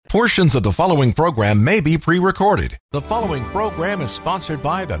Portions of the following program may be pre-recorded. The following program is sponsored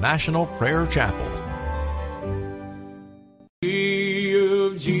by the National Prayer Chapel.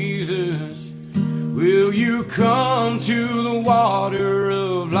 Of Jesus, will you come to the water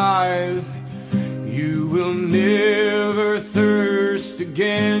of life? You will never thirst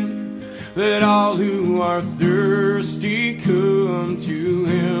again. Let all who are thirsty come to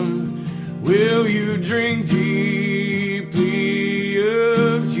him. Will you drink deeply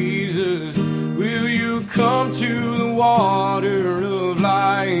of Jesus? Will you come to the water of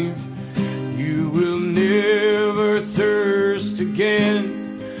life? You will never thirst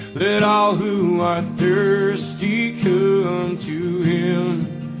again. Let all who are thirsty come to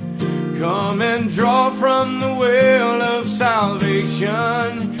him. Come and draw from the well of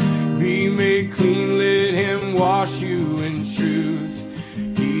salvation. Be made clean, let him wash you in truth.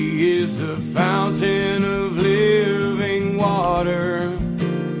 He is the fountain of living water.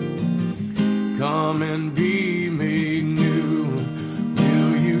 Come and be made new.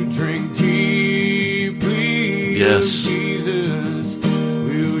 Will you drink deeply of Jesus?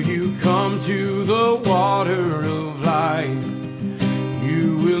 Will you come to the water of life?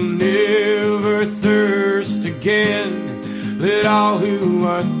 You will never thirst again. Let all who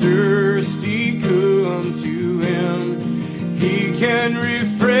are thirsty come to him. He can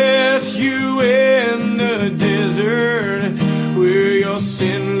refresh you in the desert, where your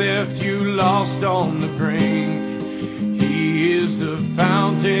sin left you lost on the brink. He is the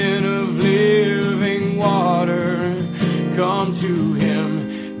fountain of living water. Come to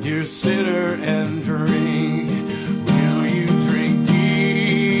him, dear sinner, and drink. Will you drink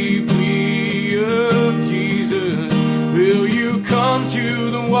deeply of Jesus? Will you come to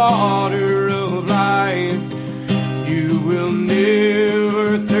the water of life? You will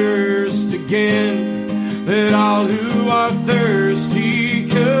never thirst again. Let all who are thirsty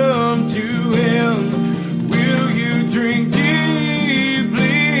come to him. Will you drink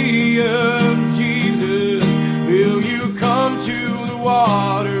deeply of Jesus? Will you come to the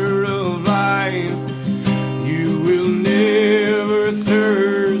water of life? You will never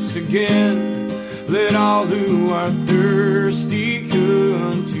thirst again. Let all who are thirsty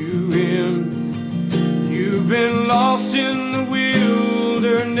come to him. You've been lost in the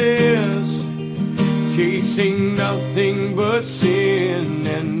wilderness, chasing nothing but sin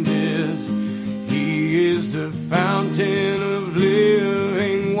and death. He is the fountain of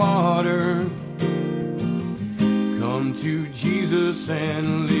living water. Come to Jesus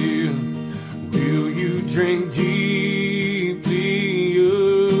and live. Will you drink deeply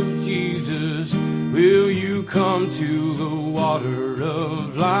of Jesus? Will you come to the water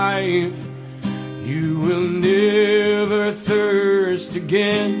of life? You will never thirst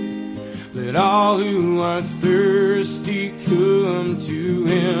again. Let all who are thirsty come to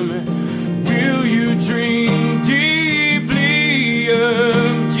him. Will you drink deeply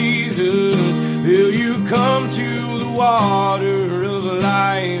of Jesus? Will you come to the water of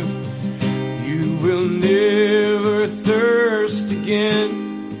life? You will never thirst again.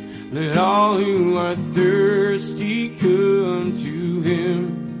 Let all who are thirsty come to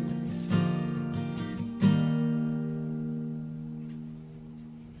him.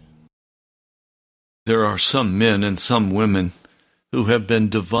 There are some men and some women who have been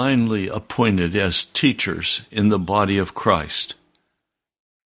divinely appointed as teachers in the body of Christ.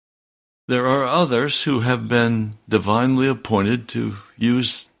 There are others who have been divinely appointed to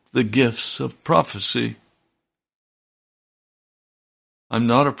use the gifts of prophecy. I'm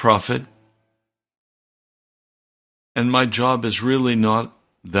not a prophet, and my job is really not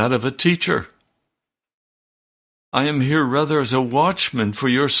that of a teacher. I am here rather as a watchman for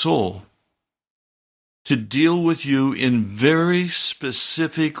your soul, to deal with you in very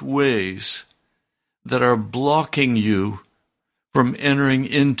specific ways that are blocking you from entering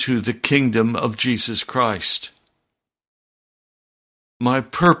into the kingdom of Jesus Christ. My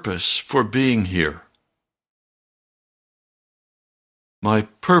purpose for being here,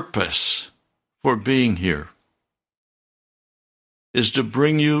 is to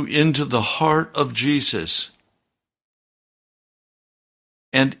bring you into the heart of Jesus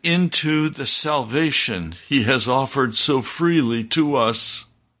and into the salvation he has offered so freely to us.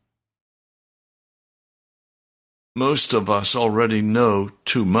 Most of us already know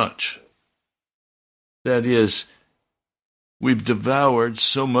too much. That is, we've devoured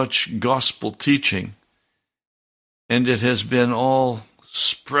so much gospel teaching, and it has been all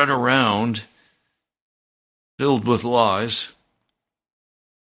spread around, filled with lies.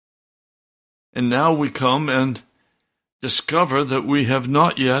 And now we come and discover that we have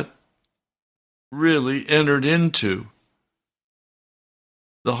not yet really entered into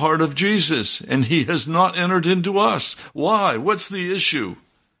the heart of Jesus, and he has not entered into us. Why? What's the issue?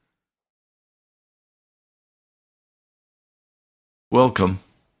 Welcome.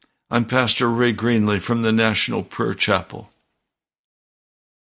 I'm Pastor Ray Greenley from the National Prayer Chapel.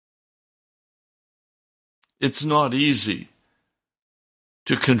 It's not easy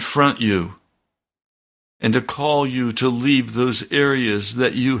to confront you and to call you to leave those areas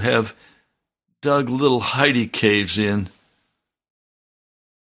that you have dug little hidey caves in.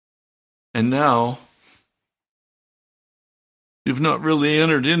 And now, you've not really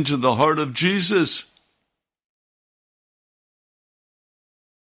entered into the heart of Jesus.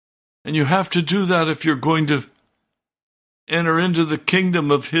 And you have to do that if you're going to enter into the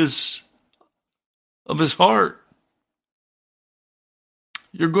kingdom of his heart.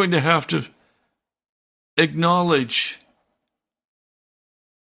 You're going to have to acknowledge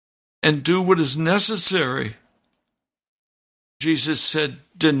and do what is necessary. Jesus said,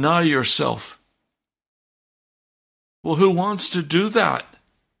 deny yourself. Well, who wants to do that?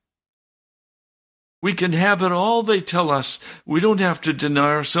 We can have it all, they tell us. We don't have to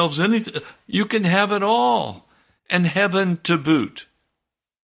deny ourselves anything. You can have it all, and heaven to boot.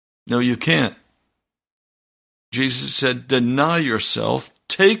 No, you can't. Jesus said, deny yourself,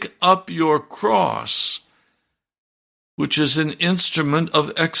 take up your cross, which is an instrument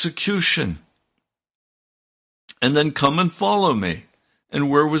of execution, and then come and follow me. And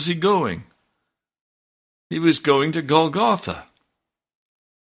where was he going? He was going to Golgotha,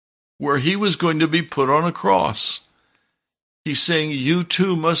 where he was going to be put on a cross. He's saying, you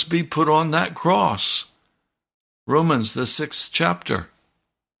too must be put on that cross. Romans, the 6th chapter.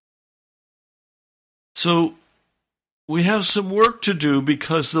 So, we have some work to do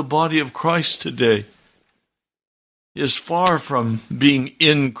because the body of Christ today is far from being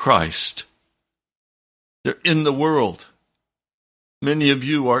in Christ. They're in the world. Many of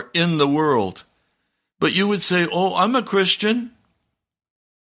you are in the world. But you would say, oh, I'm a Christian.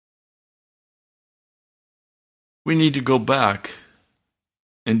 We need to go back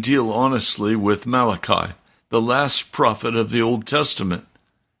and deal honestly with Malachi, the last prophet of the Old Testament.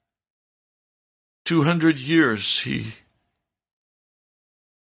 200 years he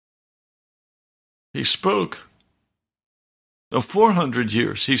spoke. 400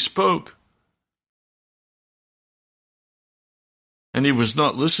 years he spoke. And he was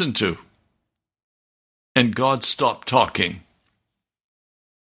not listened to. And God stopped talking.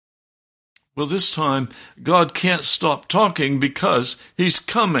 Well, this time, God can't stop talking because he's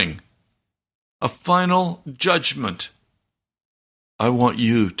coming. A final judgment. I want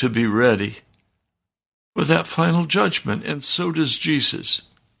you to be ready for that final judgment, and so does Jesus.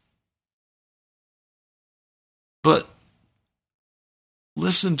 But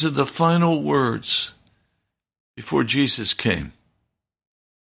listen to the final words before Jesus came.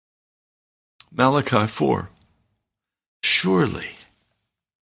 Malachi 4. Surely,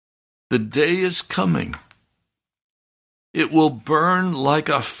 the day is coming. It will burn like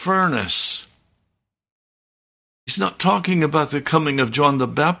a furnace. He's not talking about the coming of John the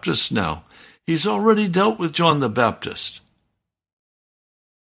Baptist now. He's already dealt with John the Baptist.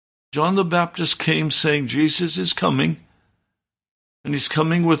 John the Baptist came saying Jesus is coming, and he's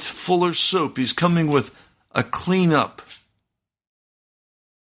coming with fuller soap. He's coming with a cleanup.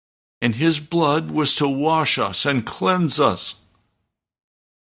 And his blood was to wash us and cleanse us.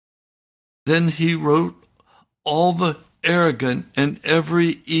 Then he wrote, all the arrogant and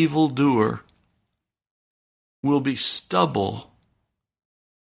every evildoer will be stubble,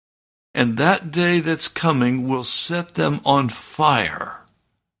 and that day that's coming will set them on fire,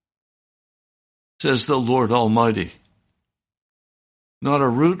 says the Lord Almighty. Not a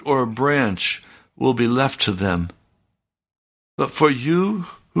root or a branch will be left to them. But for you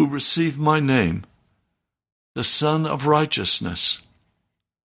who receive my name, the Son of Righteousness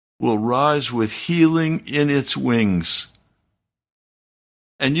will rise with healing in its wings.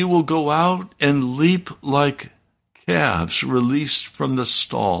 And you will go out and leap like calves released from the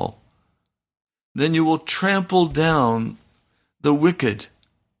stall. Then you will trample down the wicked.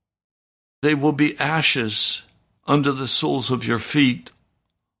 They will be ashes under the soles of your feet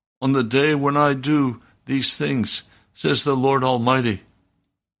on the day when I do these things, says the Lord Almighty.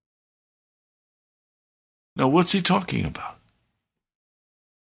 Now, what's he talking about?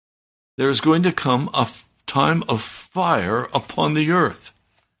 There's going to come a time of fire upon the earth.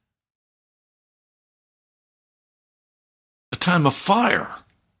 A time of fire.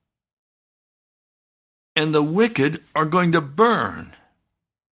 And the wicked are going to burn.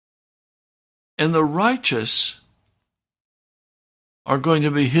 And the righteous are going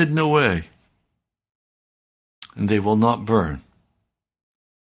to be hidden away. And they will not burn.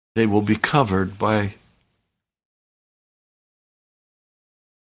 they will be covered by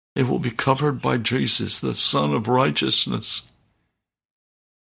Jesus, the Son of Righteousness.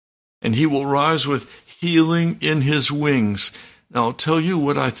 And he will rise with healing in his wings. Now, I'll tell you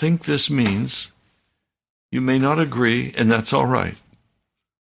what I think this means. You may not agree, and that's all right.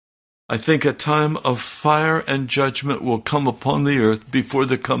 I think a time of fire and judgment will come upon the earth before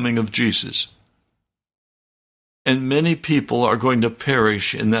the coming of Jesus. And many people are going to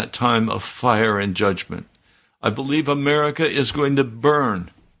perish in that time of fire and judgment. I believe America is going to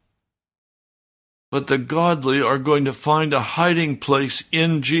burn. But the godly are going to find a hiding place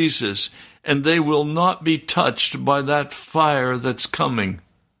in Jesus, and they will not be touched by that fire that's coming.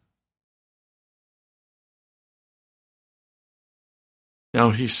 Now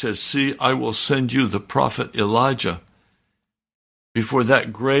he says, see, I will send you the prophet Elijah before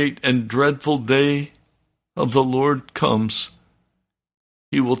that great and dreadful day of the Lord comes.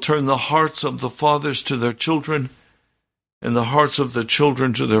 He will turn the hearts of the fathers to their children and the hearts of the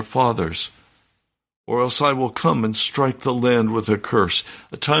children to their fathers, or else I will come and strike the land with a curse.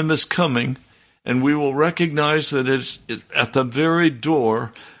 A time is coming, and we will recognize that it's at the very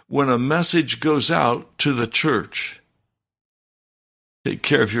door when a message goes out to the church. Take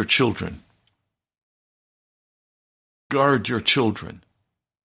care of your children. Guard your children.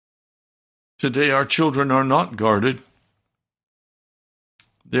 Today our children are not guarded.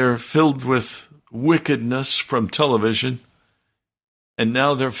 They're filled with wickedness from television, and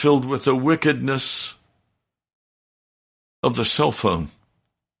now they're filled with the wickedness of the cell phone.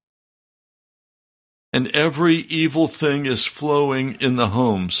 And every evil thing is flowing in the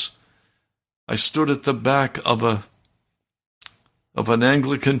homes. I stood at the back of an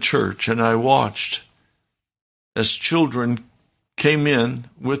Anglican church, and I watched as children came in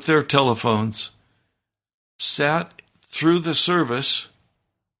with their telephones, sat through the service,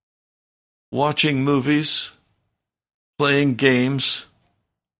 watching movies, playing games,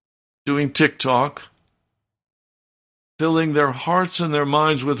 doing TikTok, filling their hearts and their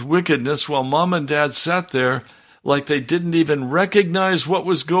minds with wickedness while mom and dad sat there like they didn't even recognize what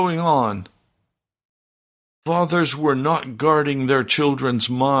was going on. Fathers were not guarding their children's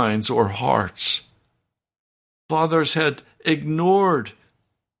minds or hearts. Fathers had ignored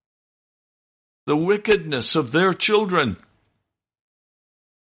the wickedness of their children.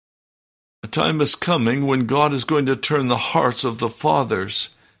 A time is coming when God is going to turn the hearts of the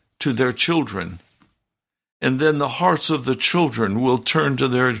fathers to their children, and then the hearts of the children will turn to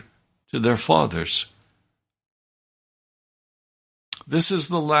their fathers. This is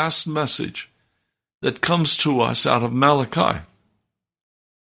the last message that comes to us out of Malachi.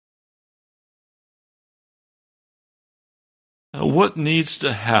 Now, what needs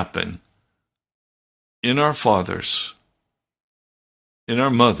to happen in our fathers, in our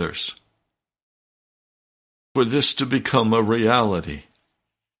mothers, for this to become a reality?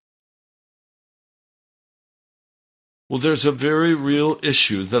 Well, there's a very real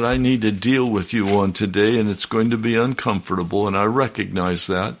issue that I need to deal with you on today, and it's going to be uncomfortable, and I recognize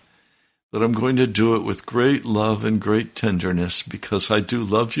that. But I'm going to do it with great love and great tenderness because I do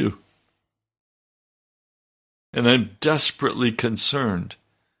love you. And I'm desperately concerned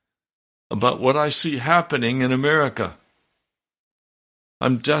about what I see happening in America.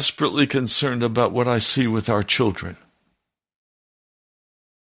 I'm desperately concerned about what I see with our children.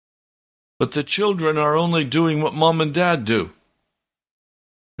 But the children are only doing what mom and dad do.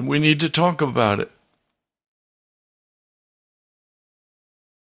 And we need to talk about it.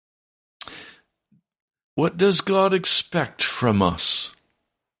 What does God expect from us?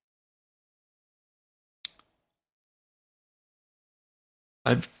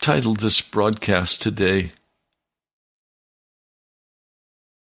 I've titled this broadcast today,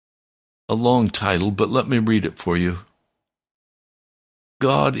 a long title, but let me read it for you.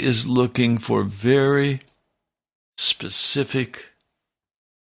 God is looking for very specific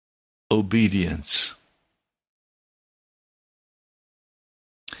obedience.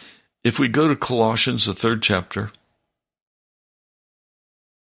 If we go to Colossians, the 3rd chapter,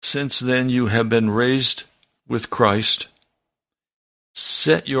 since then you have been raised with Christ,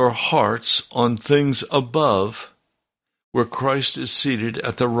 set your hearts on things above, where Christ is seated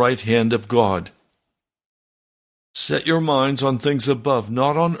at the right hand of God. Set your minds on things above,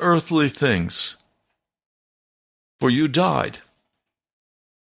 not on earthly things. For you died,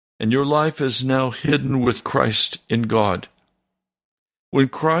 and your life is now hidden with Christ in God. When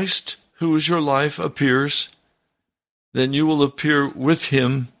Christ, who is your life, appears, then you will appear with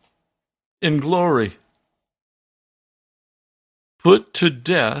him in glory. Put to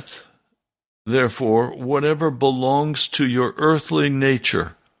death, therefore, whatever belongs to your earthly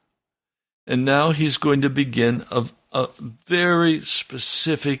nature: And now he's going to begin a very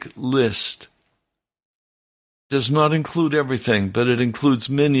specific list. Does not include everything, but it includes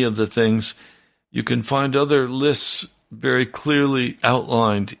many of the things. You can find other lists very clearly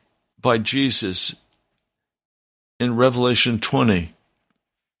outlined by Jesus in Revelation 20,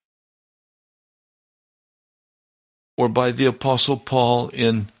 or by the Apostle Paul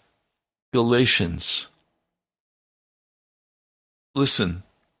in Galatians. Listen.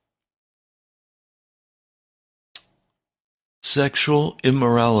 Sexual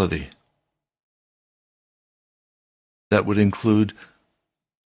immorality. That would include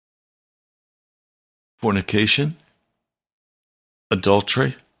fornication,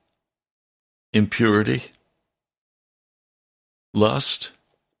 adultery, impurity, lust.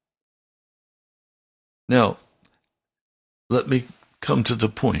 Now, let me come to the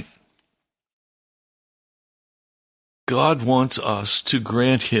point. God wants us to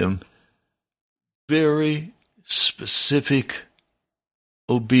grant him very specific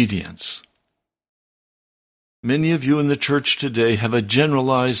obedience. Many of you in the church today have a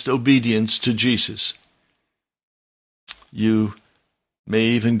generalized obedience to Jesus. You may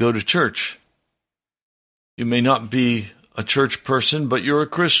even go to church. You may not be a church person, but you're a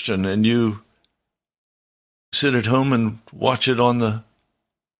Christian, and you sit at home and watch it on the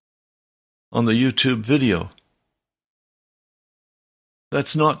YouTube video.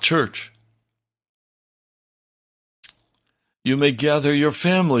 That's not church. You may gather your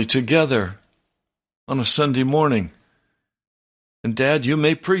family together on a Sunday morning, and Dad, you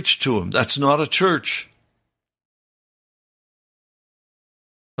may preach to them. That's not a church.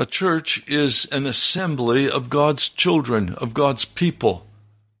 A church is an assembly of God's children, of God's people,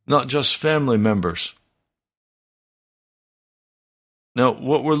 not just family members. Now,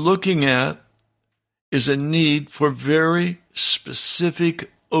 what we're looking at is a need for very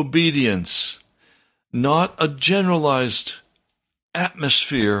specific obedience, not a generalized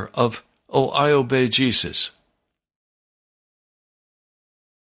atmosphere of, oh, I obey Jesus.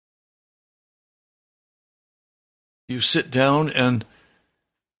 You sit down and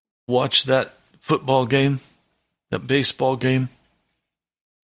watch that football game, that baseball game,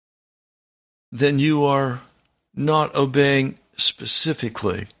 then you are not obeying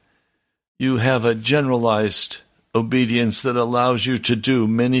specifically. You have a generalized obedience that allows you to do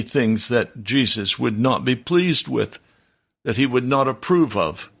many things that Jesus would not be pleased with, that he would not approve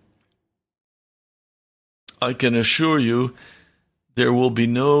of. I can assure you there will be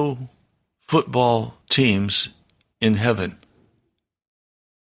no football teams in heaven.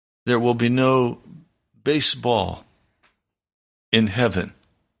 There will be no baseball in heaven.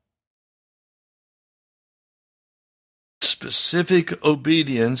 Specific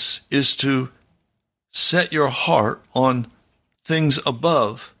obedience is to set your heart on things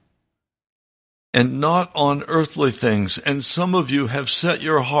above and not on earthly things. And some of you have set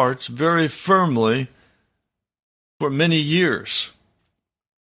your hearts very firmly for many years.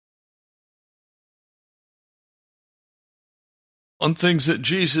 On things that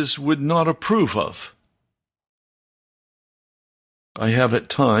Jesus would not approve of. I have at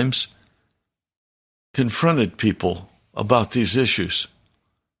times confronted people about these issues.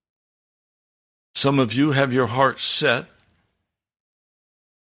 Some of you have your heart set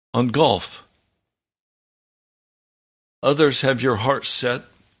on golf. Others have your heart set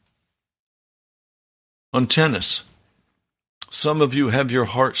on tennis. Some of you have your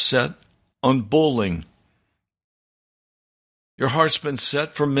heart set on bowling. Your heart's been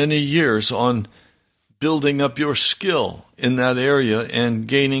set for many years on building up your skill in that area and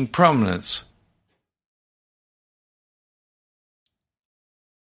gaining prominence.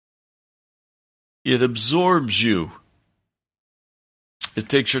 It absorbs you. It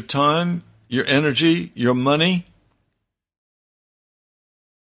takes your time, your energy, your money.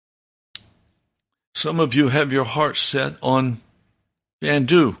 Some of you have your heart set on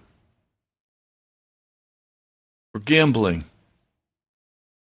fondue or gambling.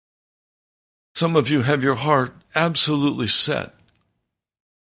 Some of you have your heart absolutely set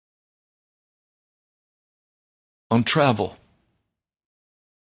on travel.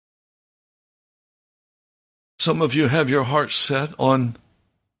 Some of you have your heart set on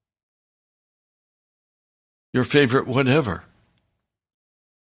your favorite whatever.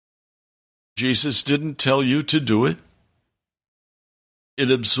 Jesus didn't tell you to do it.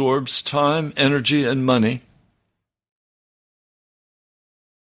 It absorbs time, energy, and money.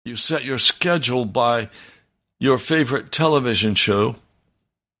 You set your schedule by your favorite television show.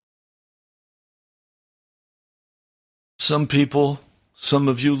 Some people, some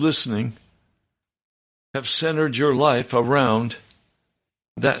of you listening, have centered your life around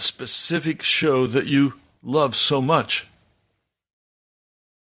that specific show that you love so much.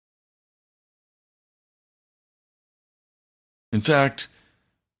 In fact,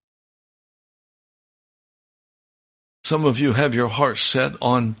 some of you have your heart set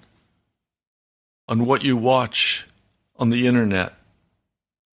on what you watch on the internet.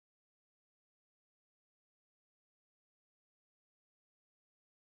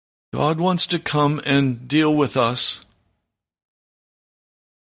 God wants to come and deal with us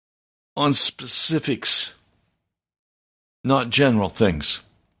on specifics, not general things.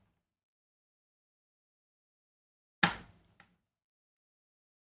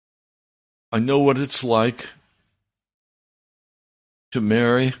 I know what it's like to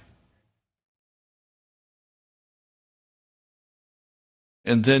marry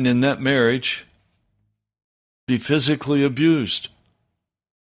and then in that marriage be physically abused,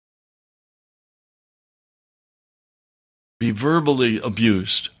 be verbally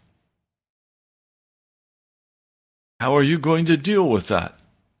abused. How are you going to deal with that?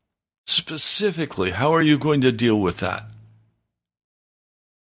 Specifically, how are you going to deal with that?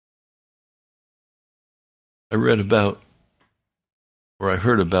 I heard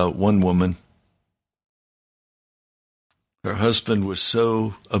about one woman. Her husband was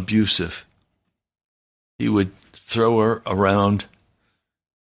so abusive. He would throw her around.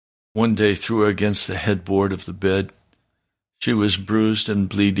 One day threw her against the headboard of the bed. She was bruised and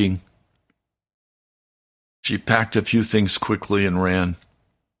bleeding. She packed a few things quickly and ran.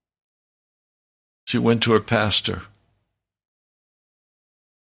 She went to her pastor.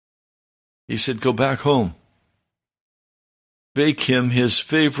 He said, "Go back home. Bake him his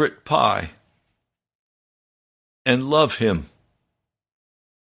favorite pie and love him."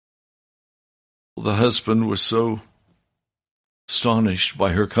 Well, the husband was so astonished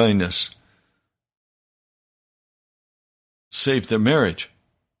by her kindness. Saved their marriage.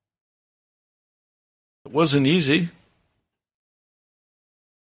 It wasn't easy.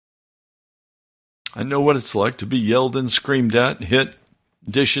 I know what it's like to be yelled and screamed at, hit,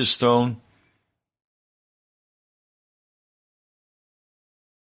 dishes thrown.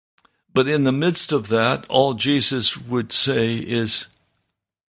 But in the midst of that, all Jesus would say is,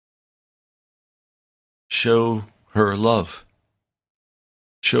 show her love.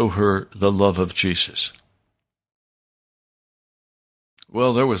 Show her the love of Jesus.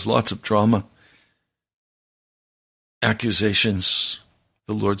 Well, there was lots of drama, accusations.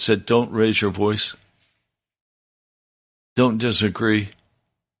 The Lord said, don't raise your voice. Don't disagree.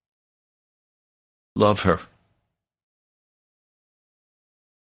 Love her.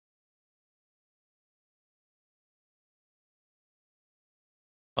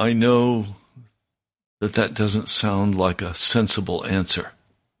 I know that doesn't sound like a sensible answer.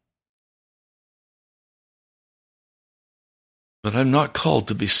 But I'm not called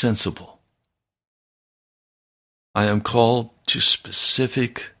to be sensible. I am called to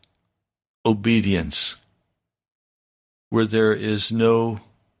specific obedience where there is no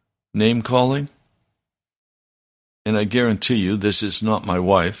name-calling. And I guarantee you, this is not my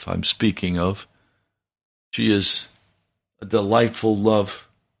wife I'm speaking of. She is a delightful love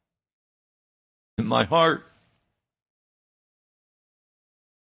in my heart.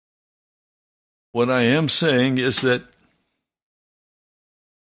 What I am saying is that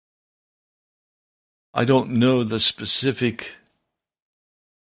I don't know the specific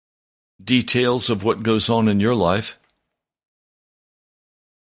details of what goes on in your life,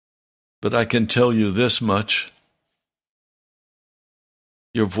 but I can tell you this much.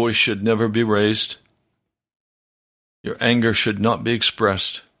 Your voice should never be raised. Your anger should not be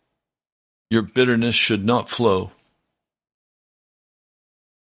expressed. Your bitterness should not flow.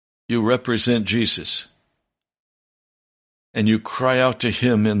 You represent Jesus, and you cry out to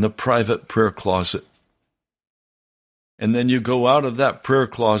him in the private prayer closet. And then you go out of that prayer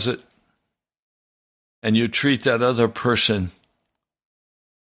closet and you treat that other person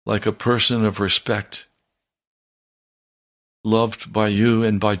like a person of respect, loved by you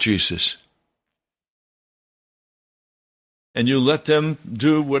and by Jesus. And you let them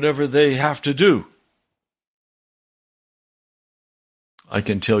do whatever they have to do. I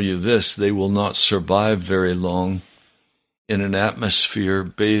can tell you this, they will not survive very long in an atmosphere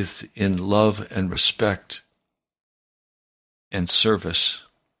bathed in love and respect and service.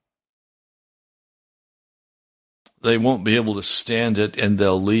 They won't be able to stand it, and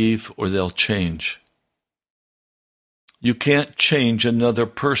they'll leave or they'll change. You can't change another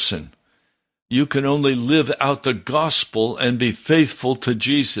person. You can only live out the gospel and be faithful to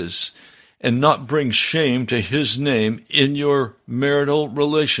Jesus and not bring shame to his name in your marital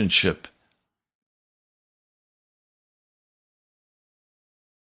relationship.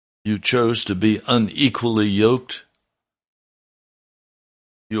 You chose to be unequally yoked.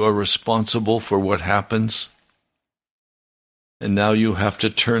 You are responsible for what happens. And now you have to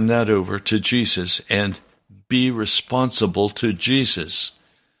turn that over to Jesus and be responsible to Jesus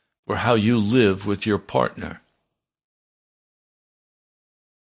for how you live with your partner.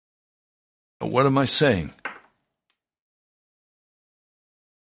 What am I saying?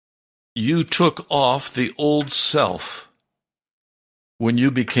 You took off the old self when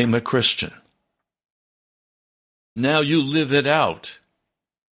you became a Christian. Now you live it out.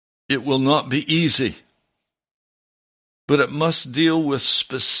 It will not be easy, but it must deal with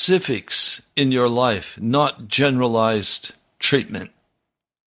specifics in your life, not generalized treatment.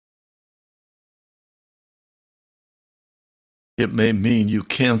 It may mean you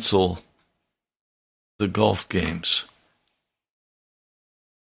cancel the golf games.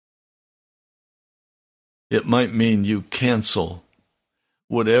 It might mean you cancel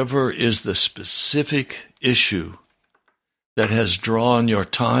whatever is the specific issue that has drawn your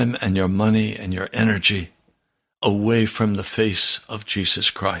time and your money and your energy away from the face of Jesus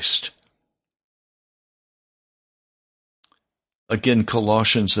Christ. Again,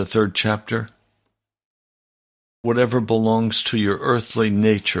 Colossians, the 3rd chapter. Whatever belongs to your earthly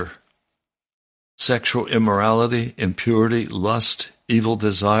nature, sexual immorality, impurity, lust, evil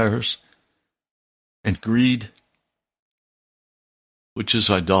desires, and greed, which is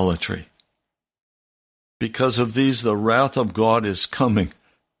idolatry. Because of these, the wrath of God is coming.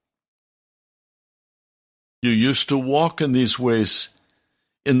 You used to walk in these ways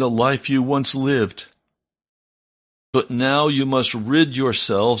in the life you once lived, but now you must rid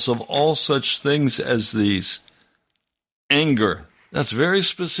yourselves of all such things as these. Anger, that's very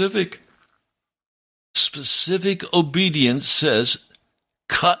specific. Specific obedience says,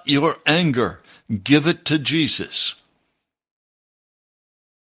 cut your anger, give it to Jesus.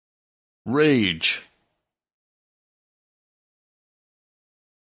 Rage.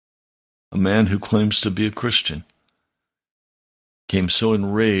 A man who claims to be a Christian became so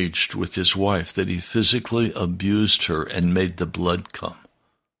enraged with his wife that he physically abused her and made the blood come.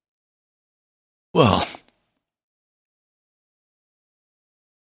 Well,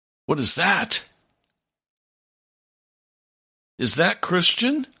 what is that? Is that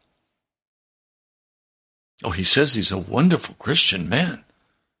Christian? Oh, he says he's a wonderful Christian man.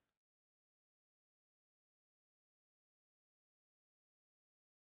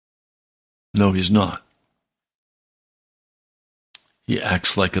 No, he's not. He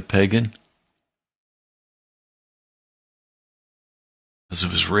acts like a pagan because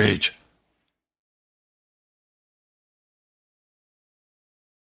of his rage.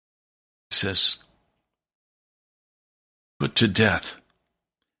 He says, put to death.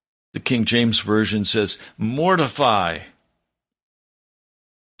 The King James Version says, mortify.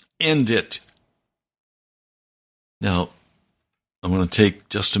 End it. Now, I want to take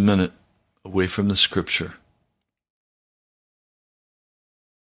just a minute away from the scripture.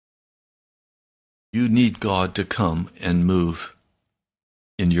 You need God to come and move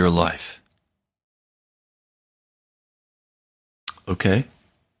in your life. Okay?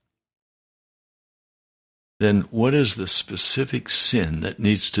 Then what is the specific sin that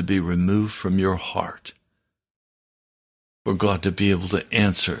needs to be removed from your heart for God to be able to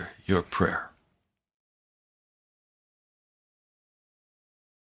answer your prayer?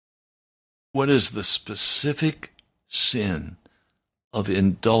 What is the specific sin of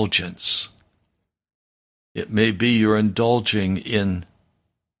indulgence? It may be you're indulging in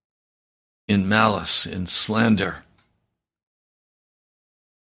malice, in slander.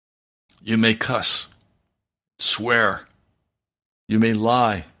 You may cuss, swear. You may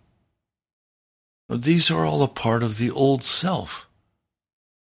lie. These are all a part of the old self.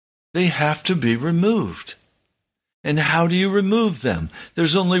 They have to be removed. And how do you remove them?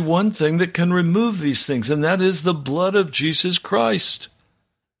 There's only one thing that can remove these things, and that is the blood of Jesus Christ.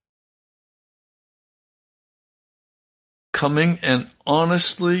 Coming and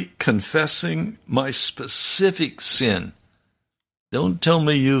honestly confessing my specific sin. Don't tell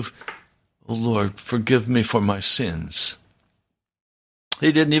me oh Lord, forgive me for my sins.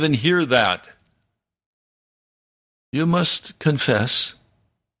 He didn't even hear that. You must confess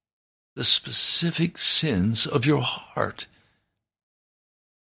the specific sins of your heart.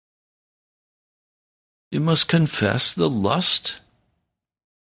 You must confess the lust.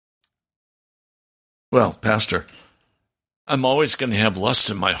 Well, Pastor, I'm always going to have lust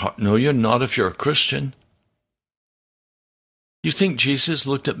in my heart. No, you're not if you're a Christian. You think Jesus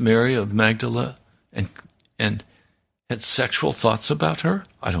looked at Mary of Magdala and had sexual thoughts about her?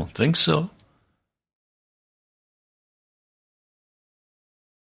 I don't think so.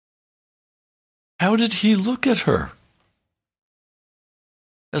 How did he look at her?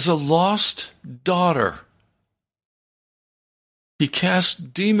 As a lost daughter. He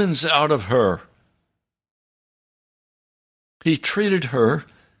cast demons out of her. He treated her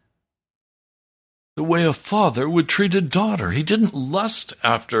the way a father would treat a daughter. He didn't lust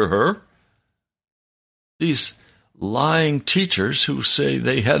after her. These lying teachers who say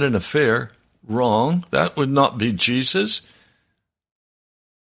they had an affair, wrong. That would not be Jesus.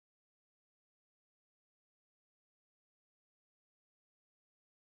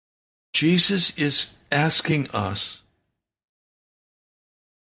 Jesus is asking us,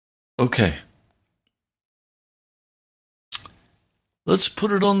 okay, let's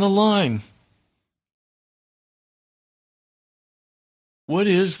put it on the line. What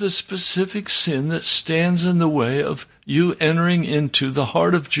is the specific sin that stands in the way of you entering into the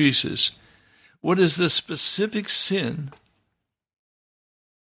heart of Jesus? What is the specific sin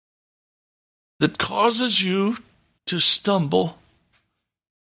that causes you to stumble?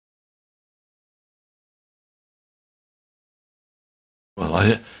 Well,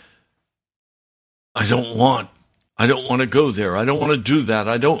 I don't want to go there. I don't want to do that.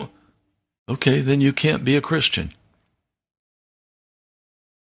 Okay, then you can't be a Christian.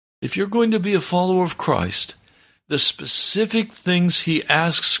 If you're going to be a follower of Christ, the specific things he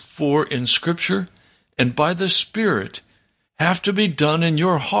asks for in Scripture and by the Spirit have to be done in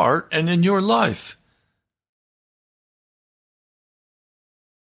your heart and in your life.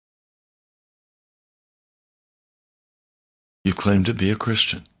 You claim to be a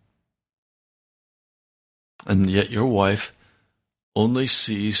Christian, and yet your wife only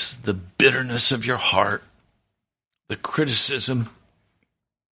sees the bitterness of your heart, the criticism,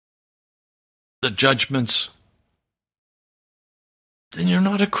 the judgments. Then you're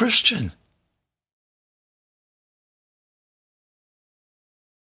not a Christian.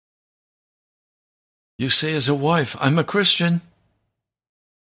 You say as a wife, I'm a Christian.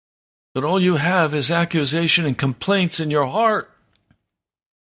 But all you have is accusation and complaints in your heart.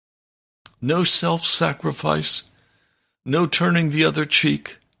 No self-sacrifice. No turning the other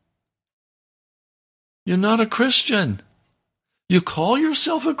cheek. You're not a Christian. You call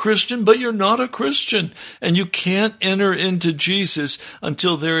yourself a Christian, but you're not a Christian. And you can't enter into Jesus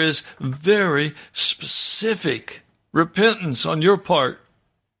until there is very specific repentance on your part.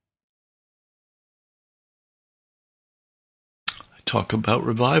 Talk about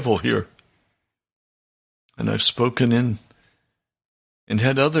revival here. And I've spoken in and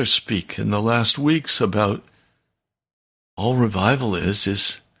had others speak in the last weeks about all revival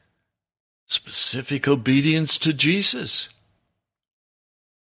is specific obedience to Jesus.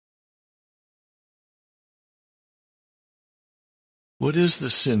 What is the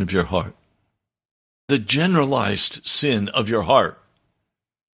sin of your heart? The generalized sin of your heart.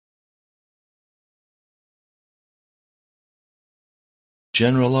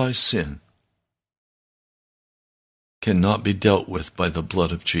 Generalized sin cannot be dealt with by the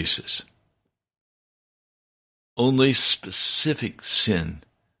blood of Jesus. Only specific sin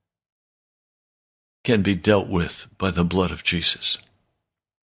can be dealt with by the blood of Jesus.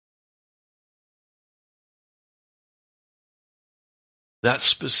 That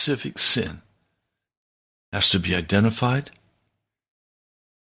specific sin has to be identified,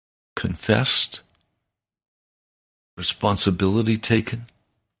 confessed, responsibility taken.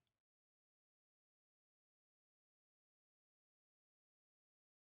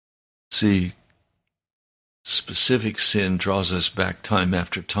 See, specific sin draws us back time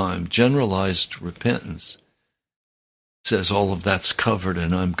after time. Generalized repentance says all of that's covered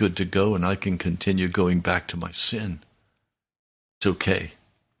and I'm good to go and I can continue going back to my sin. It's okay.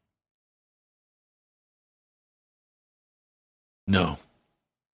 No.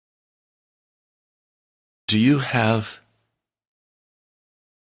 Do you have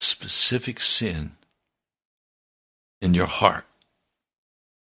specific sin in your heart?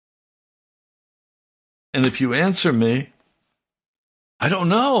 And if you answer me, I don't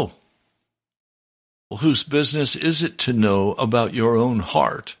know. Well, whose business is it to know about your own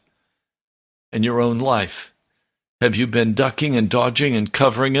heart and your own life? Have you been ducking and dodging and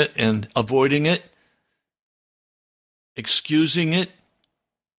covering it and avoiding it? Excusing it?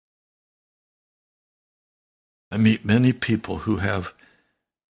 I meet many people who have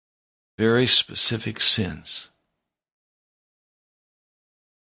very specific sins.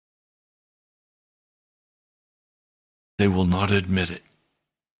 They will not admit it.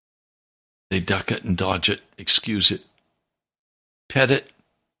 They duck it and dodge it, excuse it, pet it.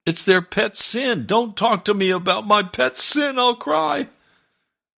 It's their pet sin. Don't talk to me about my pet sin. I'll cry.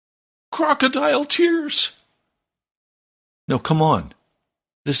 Crocodile tears. No, come on.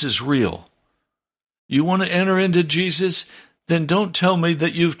 This is real. You want to enter into Jesus? Then don't tell me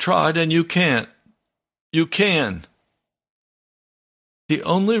that you've tried and you can't. You can. The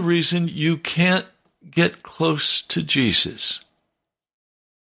only reason you can't get close to Jesus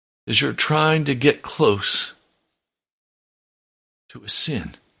is you're trying to get close to a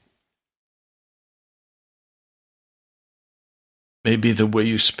sin. It may be the way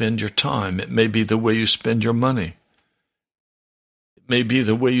you spend your time. It may be the way you spend your money. It may be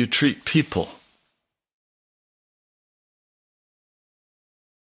the way you treat people.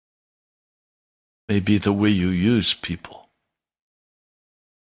 It may be the way you use people.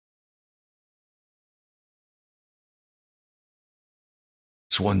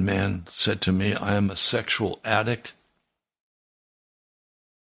 As one man said to me, I am a sexual addict.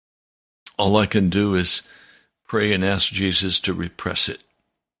 All I can do is pray and ask Jesus to repress it.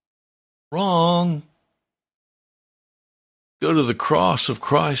 Wrong. Go to the cross of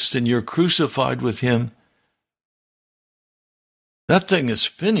Christ and you're crucified with him. That thing is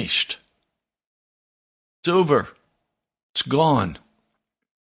finished. It's over. It's gone.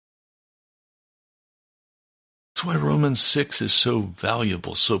 That's why Romans 6 is so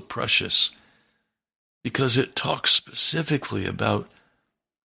valuable, so precious, because it talks specifically about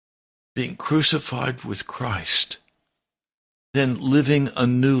being crucified with Christ, then living a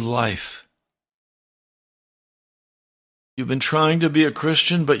new life. You've been trying to be a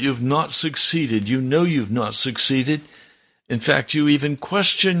Christian, but you've not succeeded. You know you've not succeeded. In fact, you even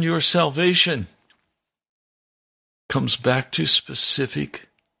question your salvation. Comes back to specific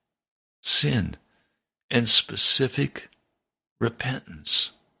sin and specific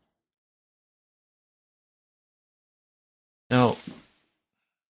repentance. Now,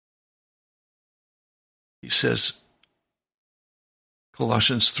 he says,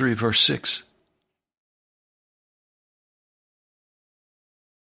 Colossians 3, verse 6,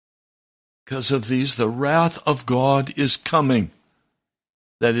 because of these, the wrath of God is coming.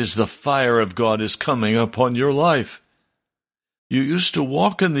 That is, the fire of God is coming upon your life. You used to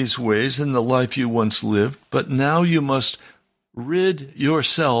walk in these ways in the life you once lived, but now you must rid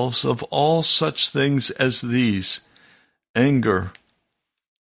yourselves of all such things as these: anger,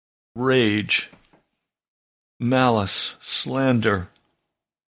 rage, malice, slander,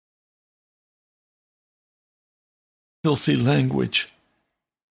 filthy language.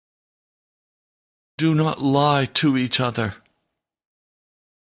 Do not lie to each other,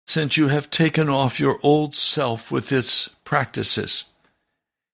 since you have taken off your old self with its practices,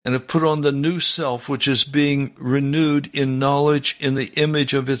 and have put on the new self, which is being renewed in knowledge in the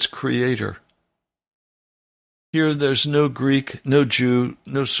image of its Creator. Here there's no Greek, no Jew,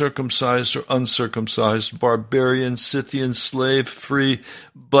 no circumcised or uncircumcised, barbarian, Scythian, slave, free,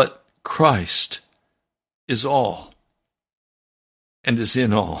 but Christ is all and is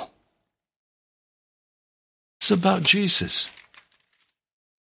in all. It's about Jesus.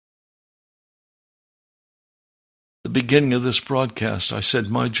 The beginning of this broadcast, I said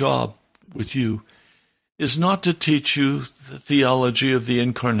my job with you is not to teach you the theology of the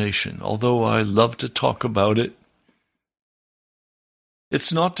incarnation, although I love to talk about it.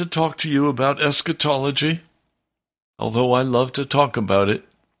 It's not to talk to you about eschatology, although I love to talk about it.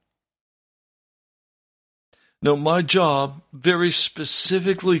 No, my job, very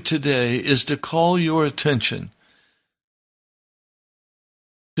specifically today, is to call your attention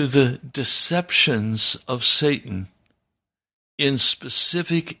to the deceptions of Satan in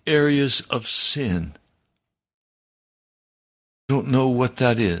specific areas of sin. Don't know what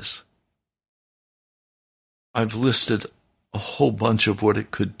that is. I've listed a whole bunch of what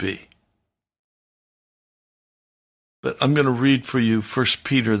it could be. But I'm going to read for you 1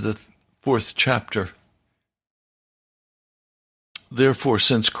 Peter, the 4th chapter. Therefore,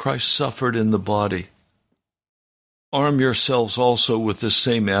 since Christ suffered in the body, arm yourselves also with the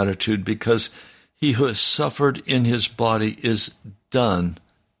same attitude, because he who has suffered in his body is done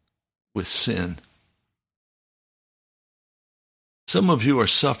with sin. Some of you are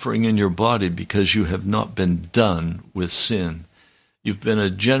suffering in your body because you have not been done with sin. You've been a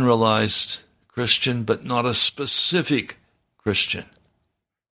generalized Christian, but not a specific Christian.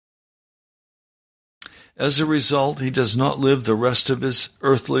 As a result, he does not live the rest of his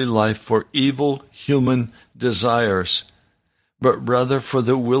earthly life for evil human desires, but rather for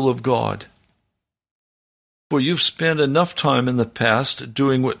the will of God. For you've spent enough time in the past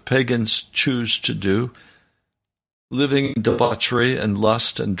doing what pagans choose to do, living in debauchery and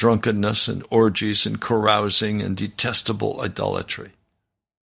lust and drunkenness and orgies and carousing and detestable idolatry.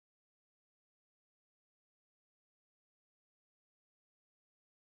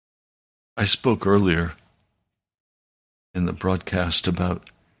 I spoke earlier in the broadcast about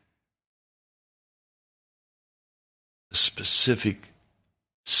specific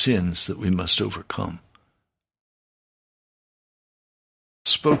sins that we must overcome.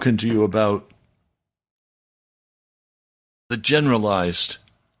 Spoken to you about the generalized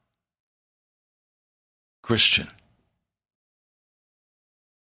Christian.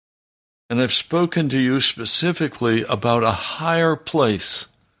 And I've spoken to you specifically about a higher place,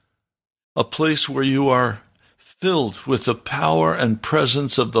 a place where you are filled with the power and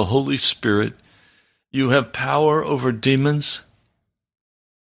presence of the Holy Spirit. You have power over demons.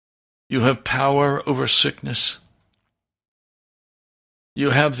 You have power over sickness. You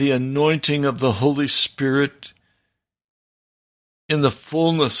have the anointing of the Holy Spirit in the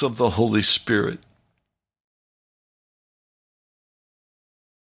fullness of the Holy Spirit.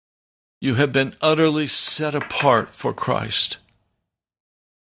 You have been utterly set apart for Christ.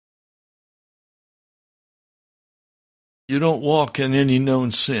 You don't walk in any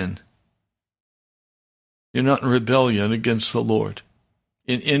known sin. You're not in rebellion against the Lord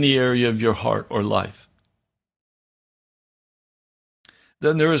in any area of your heart or life.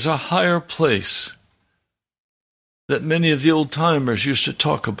 Then there is a higher place that many of the old-timers used to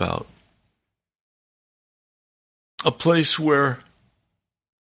talk about. A place where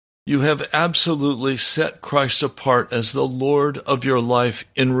you have absolutely set Christ apart as the Lord of your life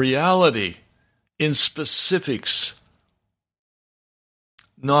in reality, in specifics,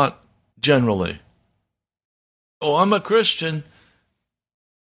 not generally. Oh, I'm a Christian.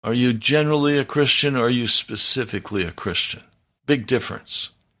 Are you generally a Christian or are you specifically a Christian? Big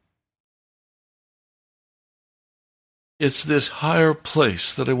difference. It's this higher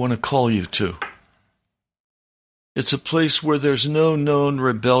place that I want to call you to. It's a place where there's no known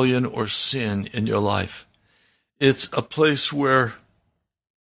rebellion or sin in your life. It's a place where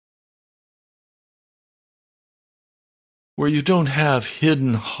you don't have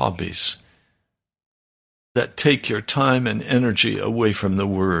hidden hobbies that take your time and energy away from the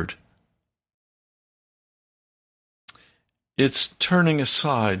Word. It's turning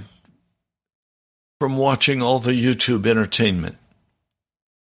aside from watching all the YouTube entertainment.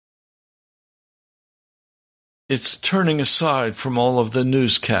 It's turning aside from all of the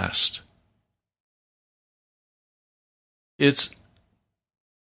newscast. It's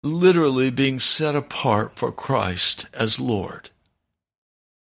literally being set apart for Christ as Lord.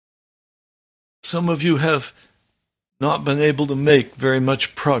 Some of you have not been able to make very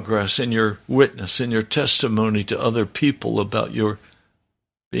much progress in your witness, in your testimony to other people about your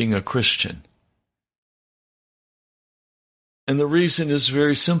being a Christian. And the reason is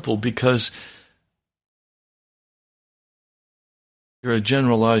very simple, because you're a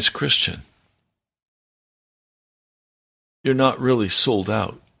generalized Christian. You're not really sold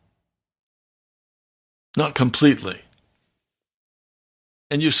out. Not completely.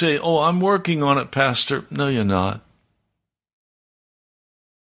 And you say, oh, I'm working on it, Pastor. No, you're not.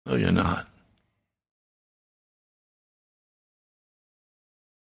 No, you're not.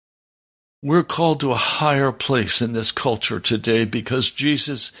 We're called to a higher place in this culture today because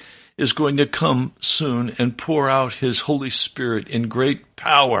Jesus is going to come soon and pour out His Holy Spirit in great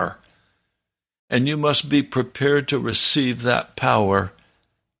power. And you must be prepared to receive that power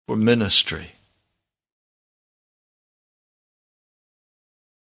for ministry.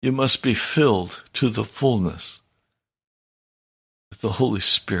 You must be filled to the fullness with the Holy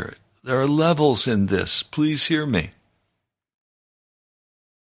Spirit. There are levels in this. Please hear me.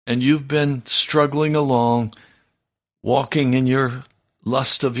 And you've been struggling along, walking in your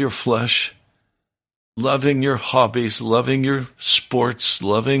lust of your flesh, loving your hobbies, loving your sports,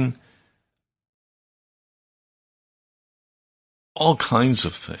 loving all kinds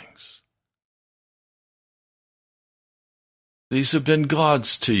of things. These have been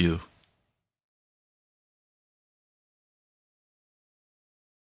gods to you.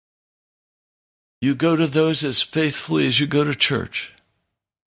 You go to those as faithfully as you go to church.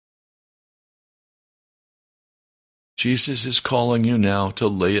 Jesus is calling you now to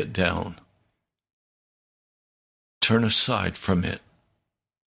lay it down. Turn aside from it.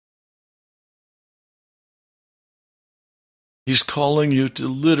 He's calling you to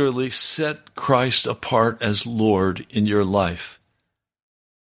literally set Christ apart as Lord in your life.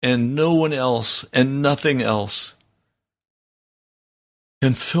 And no one else and nothing else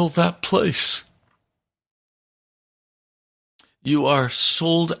can fill that place. You are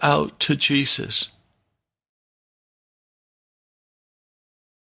sold out to Jesus.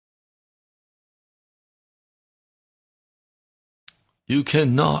 You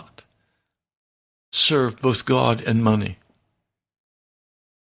cannot serve both God and money.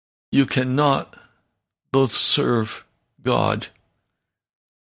 You cannot both serve God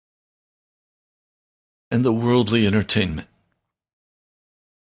and the worldly entertainment.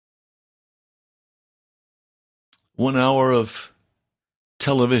 1 hour of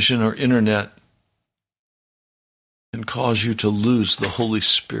television or internet can cause you to lose the Holy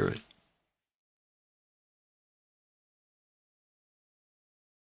Spirit.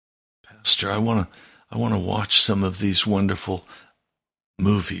 Pastor, I want to watch some of these wonderful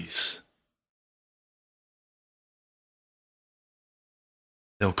movies.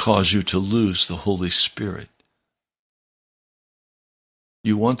 They'll cause you to lose the Holy Spirit.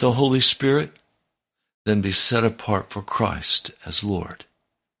 You want the Holy Spirit? Then be set apart for Christ as Lord.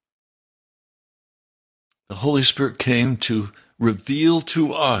 The Holy Spirit came to reveal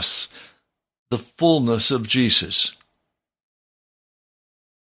to us the fullness of Jesus.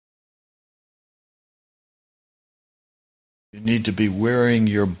 You need to be wearing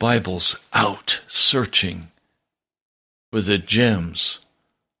your Bibles out, searching for the gems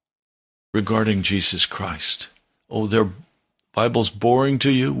regarding Jesus Christ. Oh, their Bible's boring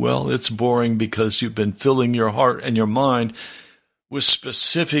to you? Well, it's boring because you've been filling your heart and your mind with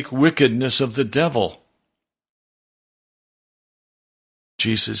specific wickedness of the devil.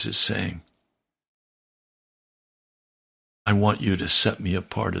 Jesus is saying, I want you to set me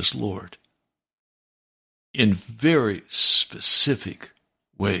apart as Lord in very specific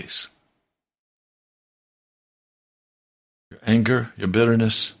ways. Your anger, your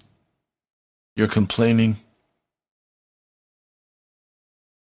bitterness, your complaining,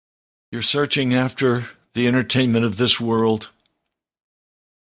 you're searching after the entertainment of this world.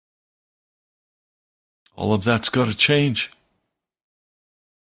 All of that's got to change.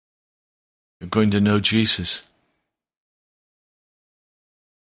 You're going to know Jesus.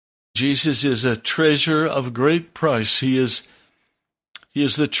 Jesus is a treasure of great price. He is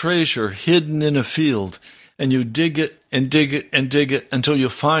the treasure hidden in a field, and you dig it and dig it and dig it until you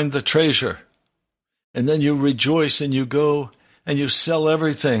find the treasure. And then you rejoice and you go and you sell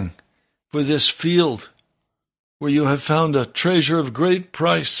everything for this field where you have found a treasure of great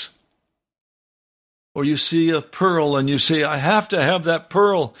price. Or you see a pearl and you say, I have to have that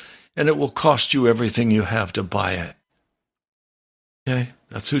pearl, and it will cost you everything you have to buy it. Okay,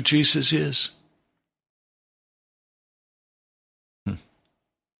 that's who Jesus is.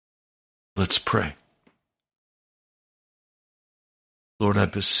 Let's pray. Lord, I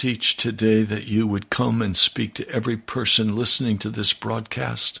beseech today that you would come and speak to every person listening to this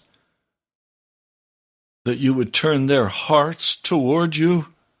broadcast, that you would turn their hearts toward you,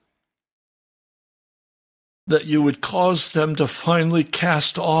 that you would cause them to finally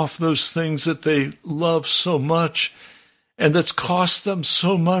cast off those things that they love so much and that's cost them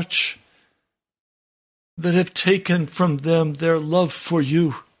so much, that have taken from them their love for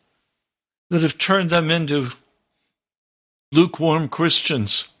you, that have turned them into lukewarm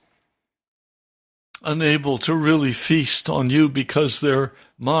Christians, unable to really feast on you because their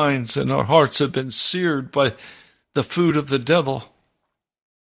minds and our hearts have been seared by the food of the devil.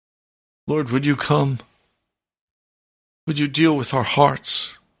 Lord, would you come? Would you deal with our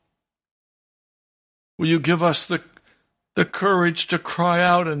hearts? Will you give us the courage to cry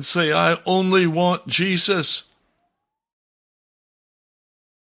out and say, I only want Jesus?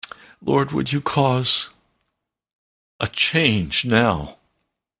 Lord, would you cause a change now,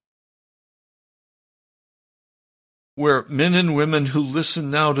 where men and women who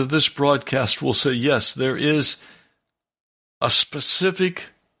listen now to this broadcast will say, yes, there is a specific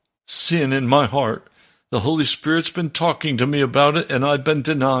sin in my heart. The Holy Spirit's been talking to me about it, and I've been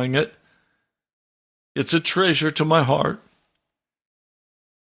denying it. It's a treasure to my heart.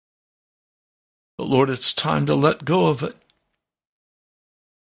 But Lord, it's time to let go of it.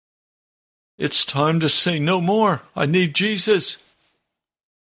 It's time to say no more. I need Jesus.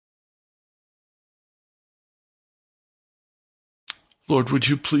 Lord, would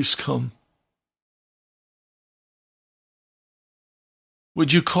you please come?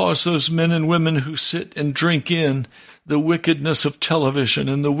 Would you cause those men and women who sit and drink in the wickedness of television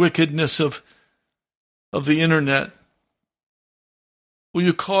and the wickedness of the internet, will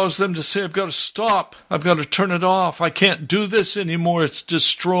you cause them to say, I've got to stop. I've got to turn it off. I can't do this anymore. It's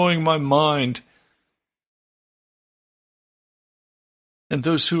destroying my mind. And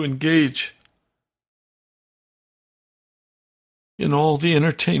those who engage in all the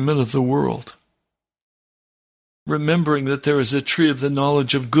entertainment of the world, remembering that there is a tree of the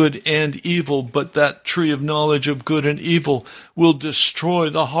knowledge of good and evil, but that tree of knowledge of good and evil will destroy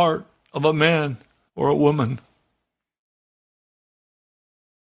the heart of a man or a woman.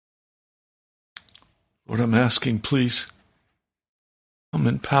 Lord, I'm asking, please, come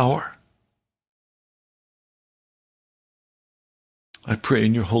in power. I pray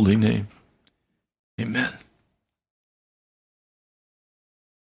in your holy name. Amen.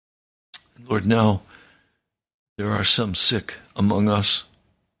 Lord, now, There are some sick among us.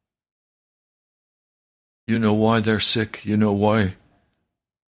 You know why they're sick. You know why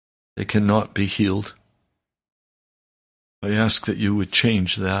they cannot be healed. I ask that you would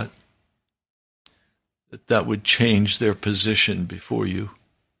change that would change their position before you.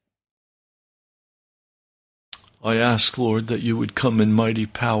 I ask, Lord, that you would come in mighty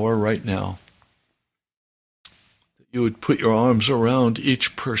power right now. That you would put your arms around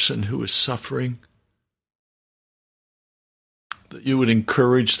each person who is suffering. That you would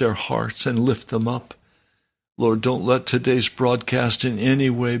encourage their hearts and lift them up. Lord, don't let today's broadcast in any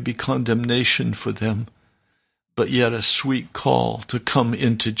way be condemnation for them, but yet a sweet call to come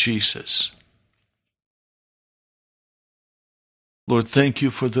into Jesus. Lord, thank you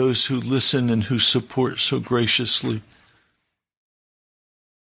for those who listen and who support so graciously.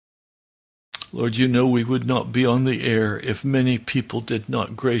 Lord, you know we would not be on the air if many people did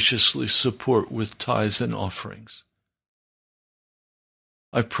not graciously support with tithes and offerings.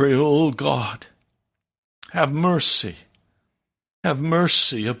 I pray, oh God, have mercy. Have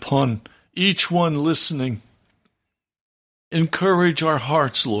mercy upon each one listening. Encourage our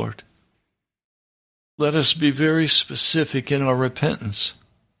hearts, Lord. Let us be very specific in our repentance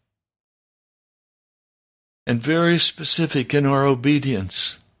and very specific in our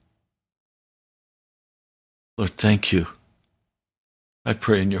obedience. Lord, thank you. I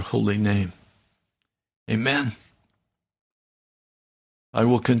pray in your holy name. Amen. I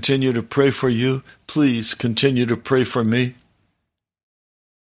will continue to pray for you. Please continue to pray for me.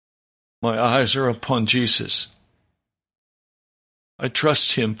 My eyes are upon Jesus. I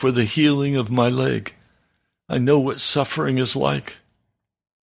trust him for the healing of my leg. I know what suffering is like.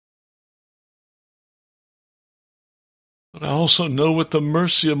 But I also know what the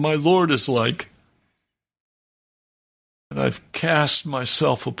mercy of my Lord is like. And I've cast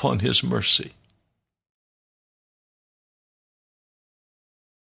myself upon his mercy.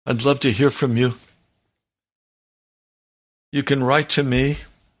 I'd love to hear from you. You can write to me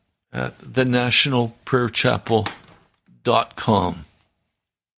at thenationalprayerchapel.com.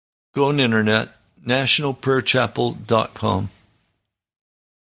 Go on the internet, nationalprayerchapel.com.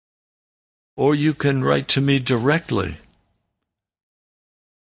 Or you can write to me directly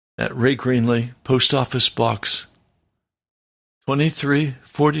at Ray Greenley, Post Office Box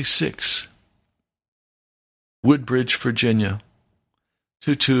 2346, Woodbridge, Virginia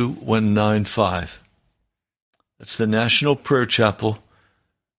 22195. That's the National Prayer Chapel,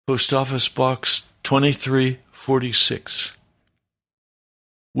 Post Office Box 2346,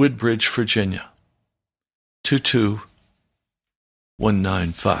 Woodbridge, Virginia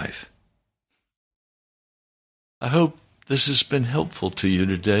 22195. I hope this has been helpful to you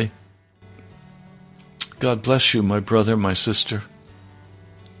today. God bless you, my brother, my sister.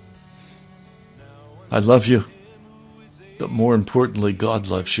 I love you, but more importantly, God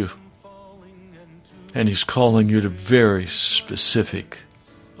loves you. And he's calling you to very specific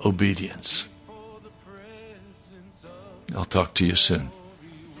obedience. I'll talk to you soon.